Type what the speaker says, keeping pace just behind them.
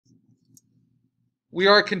We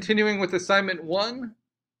are continuing with assignment 1.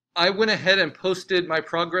 I went ahead and posted my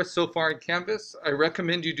progress so far in Canvas. I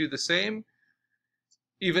recommend you do the same,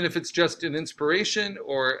 even if it's just an inspiration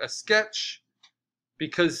or a sketch,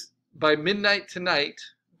 because by midnight tonight,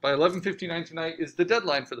 by 11:59 tonight, is the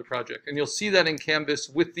deadline for the project. And you'll see that in Canvas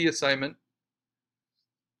with the assignment.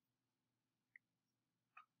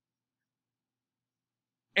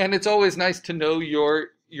 And it's always nice to know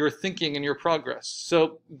your thinking and your progress.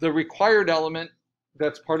 So the required element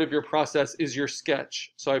that's part of your process is your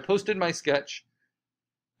sketch. So I posted my sketch,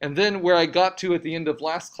 and then where I got to at the end of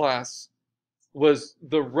last class was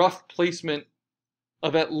the rough placement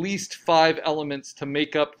of at least 5 elements to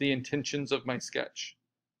make up the intentions of my sketch.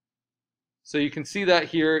 So you can see that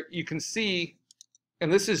here. You can see,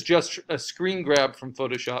 and this is just a screen grab from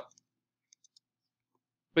Photoshop,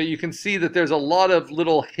 but you can see that there's a lot of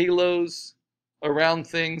little halos around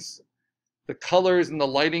things. The colors and the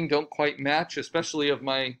lighting don't quite match, especially of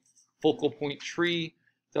my focal point tree,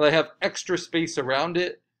 that I have extra space around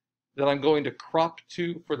it that I'm going to crop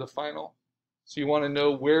to for the final. So you want to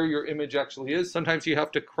know where your image actually is. Sometimes you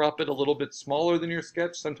have to crop it a little bit smaller than your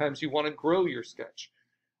sketch. Sometimes you want to grow your sketch.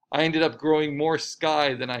 I ended up growing more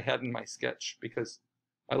sky than I had in my sketch because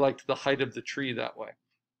I liked the height of the tree that way.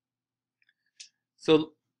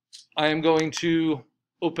 So I am going to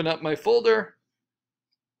open up my folder,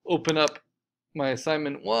 open up my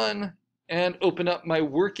assignment 1, and open up my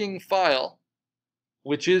working file,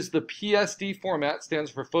 which is the PSD format, stands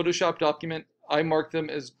for Photoshop document. I mark them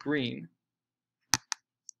as green.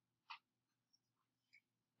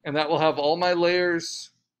 And that will have all my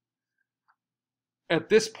layers. At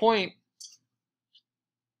this point,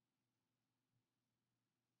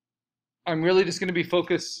 I'm really just going to be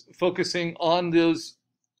focusing on those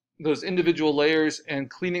individual layers and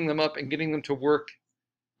cleaning them up and getting them to work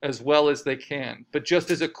as well as they can. But just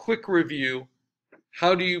as a quick review,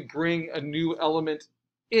 how do you bring a new element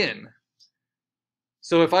in?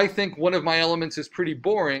 So if I think one of my elements is pretty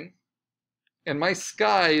boring, and my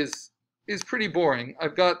sky is pretty boring,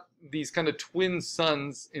 I've got these kind of twin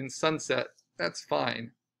suns in sunset, that's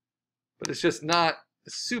fine. But it's just not a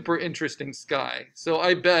super interesting sky. So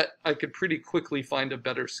I bet I could pretty quickly find a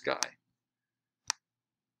better sky.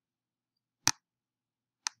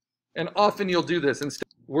 And often you'll do this instead of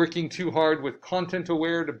working too hard with content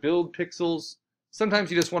aware to build pixels. Sometimes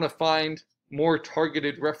you just want to find more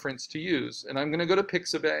targeted reference to use. And I'm going to go to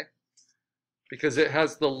Pixabay because it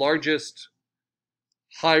has the largest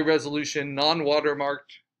high resolution,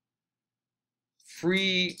 non-watermarked,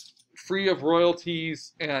 free of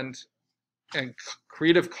royalties and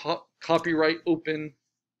Creative Copyright open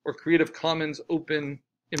or Creative Commons open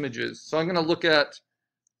images. So I'm going to look at,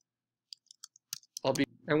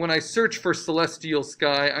 and when I search for celestial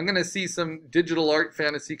sky, I'm going to see some digital art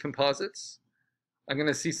fantasy composites. I'm going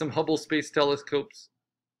to see some Hubble Space Telescope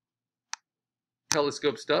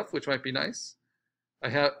stuff, which might be nice. I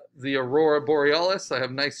have the Aurora Borealis. I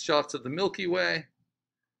have nice shots of the Milky Way.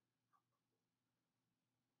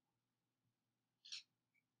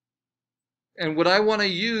 And what I want to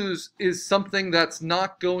use is something that's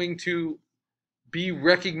not going to be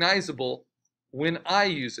recognizable when I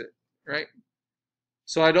use it, right?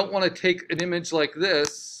 So I don't want to take an image like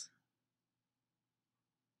this,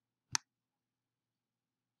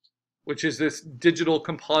 which is this digital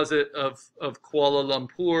composite of Kuala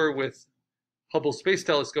Lumpur with Hubble Space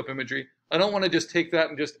Telescope imagery. I don't want to just take that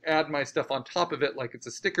and just add my stuff on top of it like it's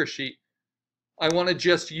a sticker sheet. I want to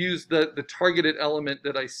just use the targeted element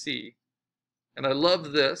that I see. And I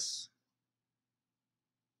love this.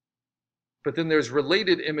 But then there's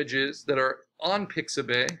related images that are on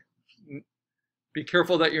Pixabay. Be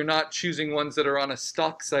careful that you're not choosing ones that are on a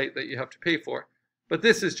stock site that you have to pay for. But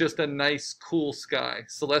this is just a nice, cool sky,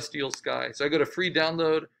 celestial sky. So I go to free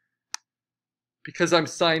download. Because I'm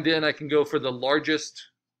signed in, I can go for the largest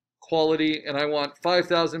quality, and I want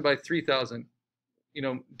 5,000 by 3,000. You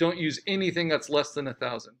know, don't use anything that's less than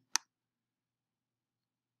 1,000.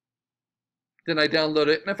 Then I download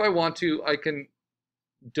it, and if I want to, I can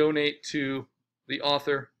donate to the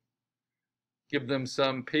author, give them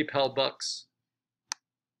some PayPal bucks.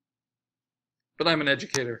 But I'm an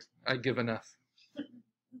educator. I give enough.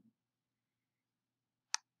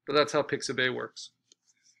 But that's how Pixabay works.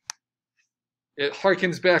 It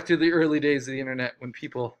harkens back to the early days of the internet when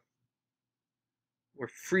people were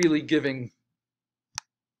freely giving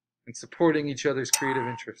and supporting each other's creative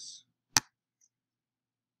interests.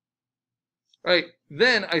 Right,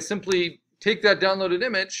 then I simply take that downloaded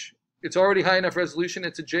image. It's already high enough resolution.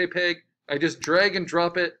 It's a JPEG. I just drag and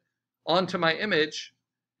drop it onto my image.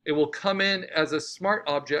 It will come in as a smart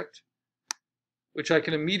object, which I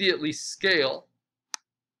can immediately scale.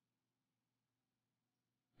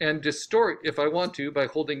 and distort if I want to by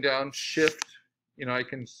holding down Shift. You know, I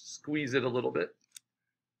can squeeze it a little bit.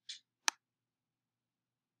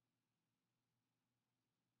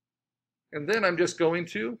 And then I'm just going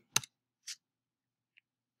to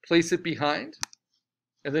place it behind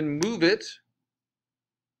and then move it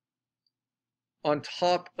on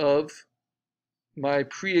top of my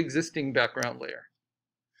pre-existing background layer.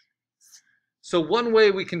 So one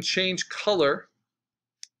way we can change color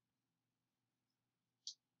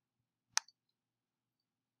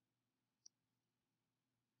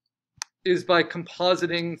is by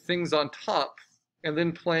compositing things on top and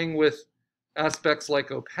then playing with aspects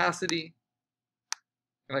like opacity.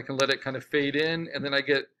 And I can let it kind of fade in, and then I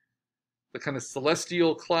get the kind of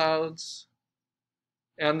celestial clouds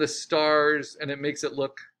and the stars, and it makes it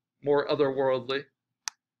look more otherworldly.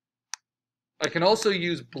 I can also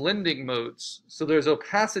use blending modes. So there's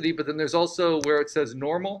opacity, but then there's also where it says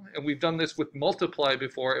normal, and we've done this with multiply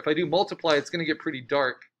before. If I do multiply, it's going to get pretty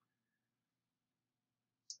dark,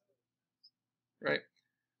 right?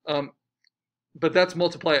 But that's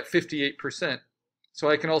multiply at 58%. So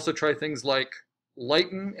I can also try things like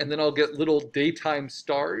lighten, and then I'll get little daytime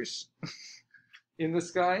stars in the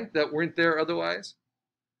sky that weren't there otherwise.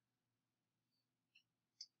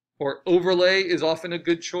 Or overlay is often a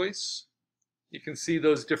good choice. You can see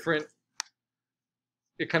those different,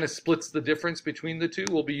 it kind of splits the difference between the two.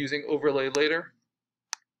 We'll be using overlay later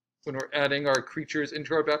when we're adding our creatures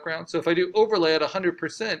into our background. So if I do overlay at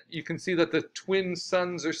 100%, you can see that the twin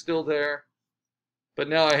suns are still there, but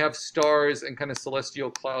now I have stars and kind of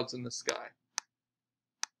celestial clouds in the sky.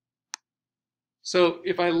 So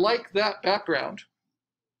if I like that background,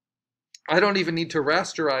 I don't even need to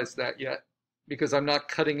rasterize that yet because I'm not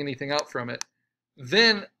cutting anything out from it.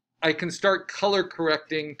 Then I can start color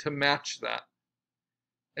correcting to match that.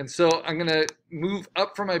 And so I'm going to move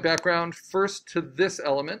up from my background first to this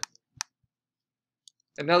element.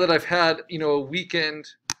 And now that I've had, you know, a weekend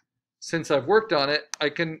since I've worked on it, I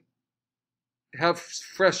can have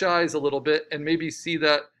fresh eyes a little bit and maybe see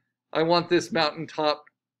that I want this mountaintop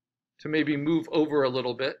to maybe move over a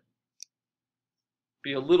little bit,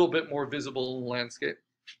 be a little bit more visible in the landscape.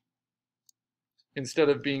 Instead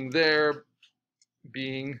of being there,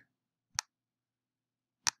 being,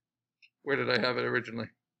 where did I have it originally?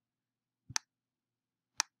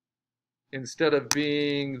 Instead of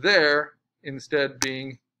being there, instead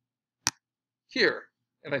being here.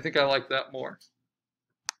 And I think I like that more.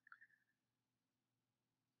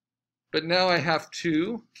 But now I have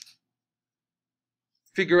to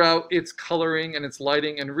figure out its coloring and its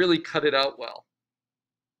lighting and really cut it out well.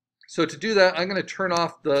 So to do that, I'm going to turn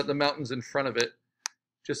off the mountains in front of it,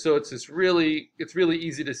 just so it's really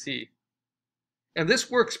easy to see. And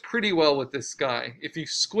this works pretty well with this sky. If you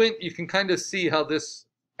squint, you can kind of see how this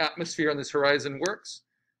atmosphere on this horizon works.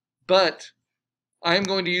 But I am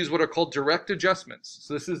going to use what are called direct adjustments.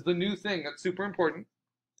 So this is the new thing that's super important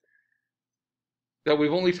that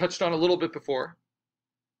we've only touched on a little bit before.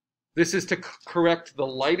 This is to correct the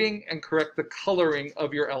lighting and correct the coloring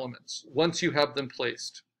of your elements once you have them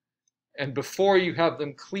placed and before you have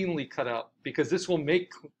them cleanly cut out, because this will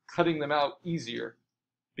make cutting them out easier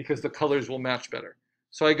because the colors will match better.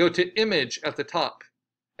 So I go to Image at the top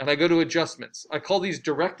and I go to Adjustments. I call these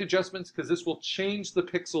direct adjustments because this will change the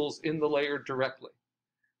pixels in the layer directly.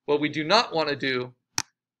 What we do not want to do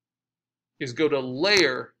is go to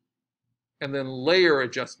Layer and then Layer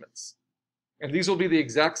Adjustments. And these will be the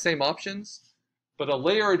exact same options, but a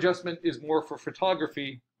layer adjustment is more for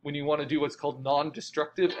photography when you want to do what's called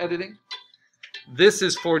non-destructive editing. This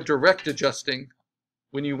is for direct adjusting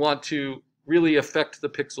when you want to really affect the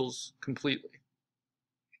pixels completely.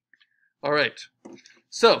 All right,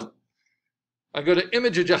 so I go to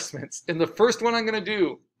Image Adjustments, and the first one I'm going to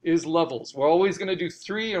do is Levels. We're always going to do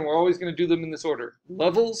 3, and we're always going to do them in this order.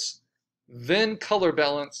 Levels, then Color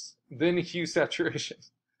Balance, then Hue Saturation.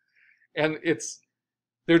 And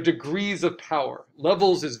they're degrees of power.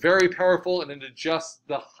 Levels is very powerful, and it adjusts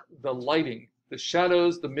the lighting, the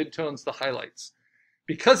shadows, the midtones, the highlights.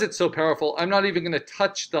 Because it's so powerful, I'm not even going to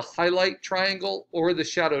touch the highlight triangle or the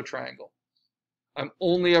shadow triangle. I'm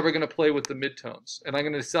only ever going to play with the midtones. And I'm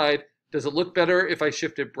going to decide, does it look better if I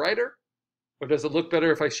shift it brighter? Or does it look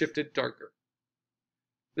better if I shift it darker?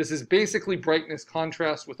 This is basically brightness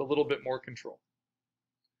contrast with a little bit more control.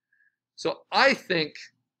 So I think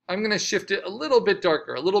I'm going to shift it a little bit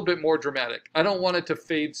darker, a little bit more dramatic. I don't want it to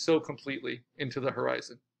fade so completely into the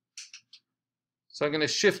horizon. So I'm going to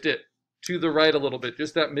shift it to the right a little bit,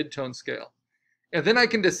 just that midtone scale. And then I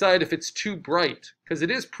can decide if it's too bright, because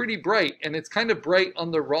it is pretty bright, and it's kind of bright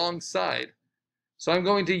on the wrong side. So I'm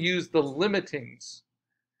going to use the limitings.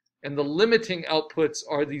 And the limiting outputs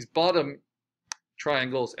are these bottom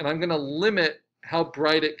triangles, and I'm going to limit how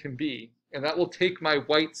bright it can be. And that will take my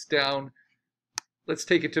whites down. Let's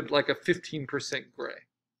take it to like a 15% gray.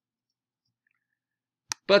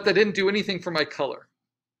 But that didn't do anything for my color.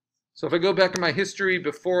 So if I go back in my history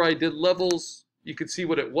before I did levels, you could see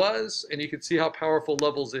what it was, and you could see how powerful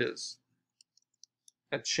levels is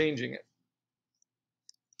at changing it.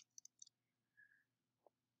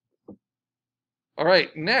 All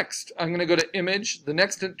right, next I'm going to go to image, the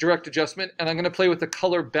next direct adjustment, and I'm going to play with the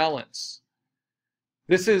color balance.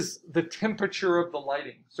 This is the temperature of the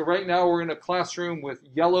lighting. So right now we're in a classroom with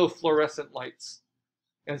yellow fluorescent lights.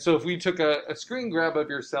 And so if we took a screen grab of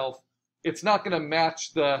yourself, it's not going to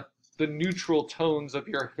match the neutral tones of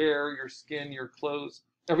your hair, your skin, your clothes.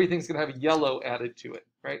 Everything's going to have yellow added to it,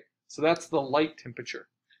 right? So that's the light temperature.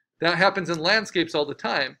 That happens in landscapes all the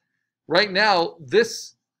time. Right now,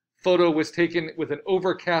 this photo was taken with an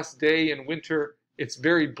overcast day in winter. It's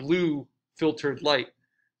very blue filtered light.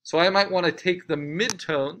 So I might want to take the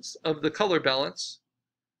midtones of the color balance.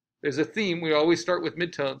 There's a theme. We always start with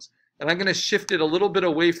midtones. And I'm going to shift it a little bit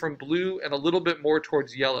away from blue and a little bit more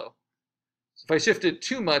towards yellow. So if I shift it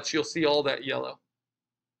too much, you'll see all that yellow.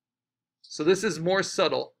 So this is more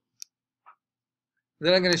subtle.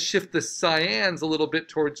 Then I'm going to shift the cyans a little bit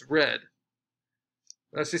towards red.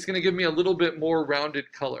 That's just going to give me a little bit more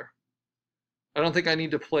rounded color. I don't think I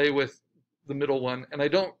need to play with the middle one. And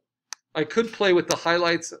I could play with the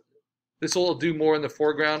highlights. This will do more in the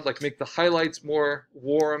foreground, like make the highlights more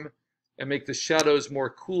warm and make the shadows more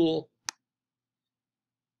cool.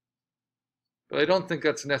 But I don't think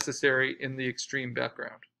that's necessary in the extreme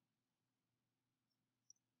background.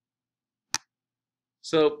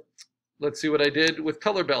 So let's see what I did with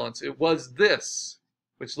color balance. It was this,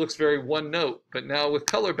 which looks very one note, but now with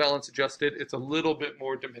color balance adjusted, it's a little bit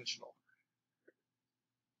more dimensional.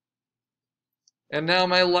 And now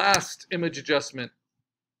my last image adjustment.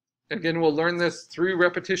 Again, we'll learn this through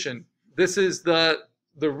repetition. This is the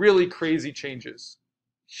really crazy changes.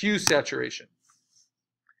 Hue saturation.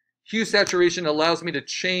 Hue saturation allows me to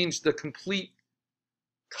change the complete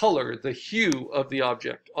color, the hue of the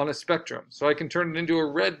object on a spectrum. So I can turn it into a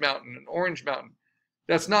red mountain, an orange mountain.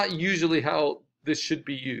 That's not usually how this should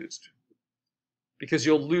be used, because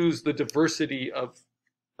you'll lose the diversity of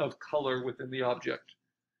color within the object.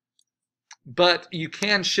 But you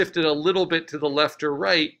can shift it a little bit to the left or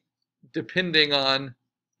right depending on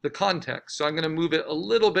the context. So I'm going to move it a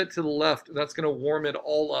little bit to the left, and that's going to warm it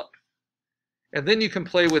all up. And then you can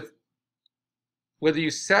play with whether you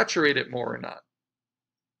saturate it more or not,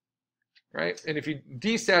 right? And if you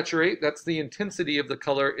desaturate, that's the intensity of the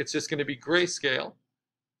color. It's just going to be grayscale,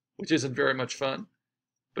 which isn't very much fun.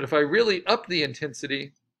 But if I really up the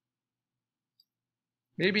intensity,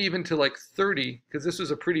 maybe even to like 30, because this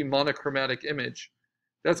was a pretty monochromatic image,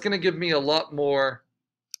 that's going to give me a lot more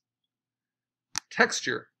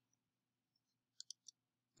texture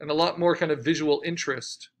and a lot more kind of visual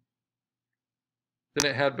interest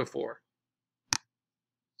than it had before.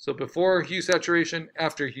 So before hue saturation,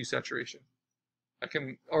 after hue saturation, I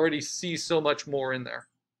can already see so much more in there.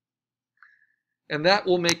 And that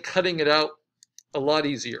will make cutting it out a lot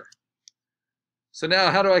easier. So now,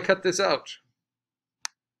 how do I cut this out?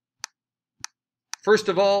 First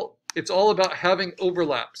of all, it's all about having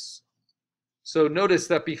overlaps. So notice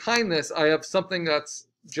that behind this, I have something that's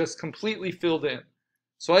just completely filled in.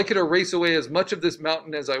 So I could erase away as much of this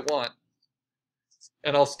mountain as I want,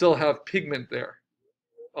 and I'll still have pigment there.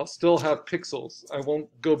 I'll still have pixels. I won't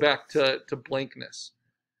go back to blankness.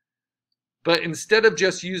 But instead of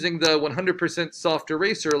just using the 100% soft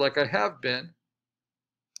eraser like I have been,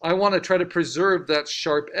 I want to try to preserve that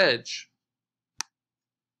sharp edge.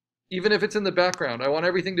 Even if it's in the background, I want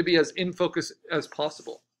everything to be as in focus as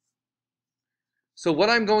possible. So what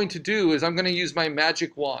I'm going to do is I'm going to use my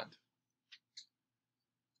magic wand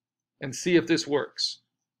and see if this works.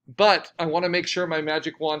 But I want to make sure my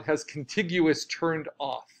magic wand has contiguous turned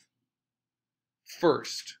off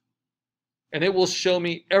first. And it will show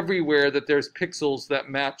me everywhere that there's pixels that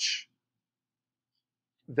match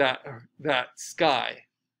that sky.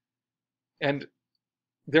 And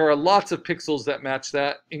there are lots of pixels that match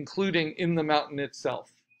that, including in the mountain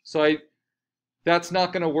itself. So that's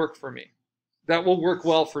not going to work for me. That will work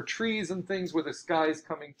well for trees and things where the sky is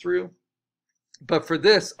coming through. But for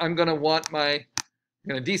this, I'm going to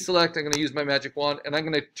deselect, I'm going to use my magic wand, and I'm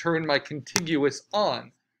going to turn my contiguous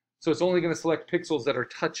on. So it's only going to select pixels that are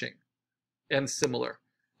touching and similar.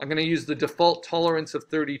 I'm going to use the default tolerance of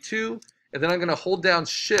 32, and then I'm going to hold down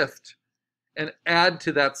Shift and add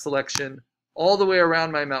to that selection all the way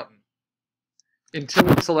around my mountain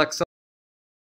until it selects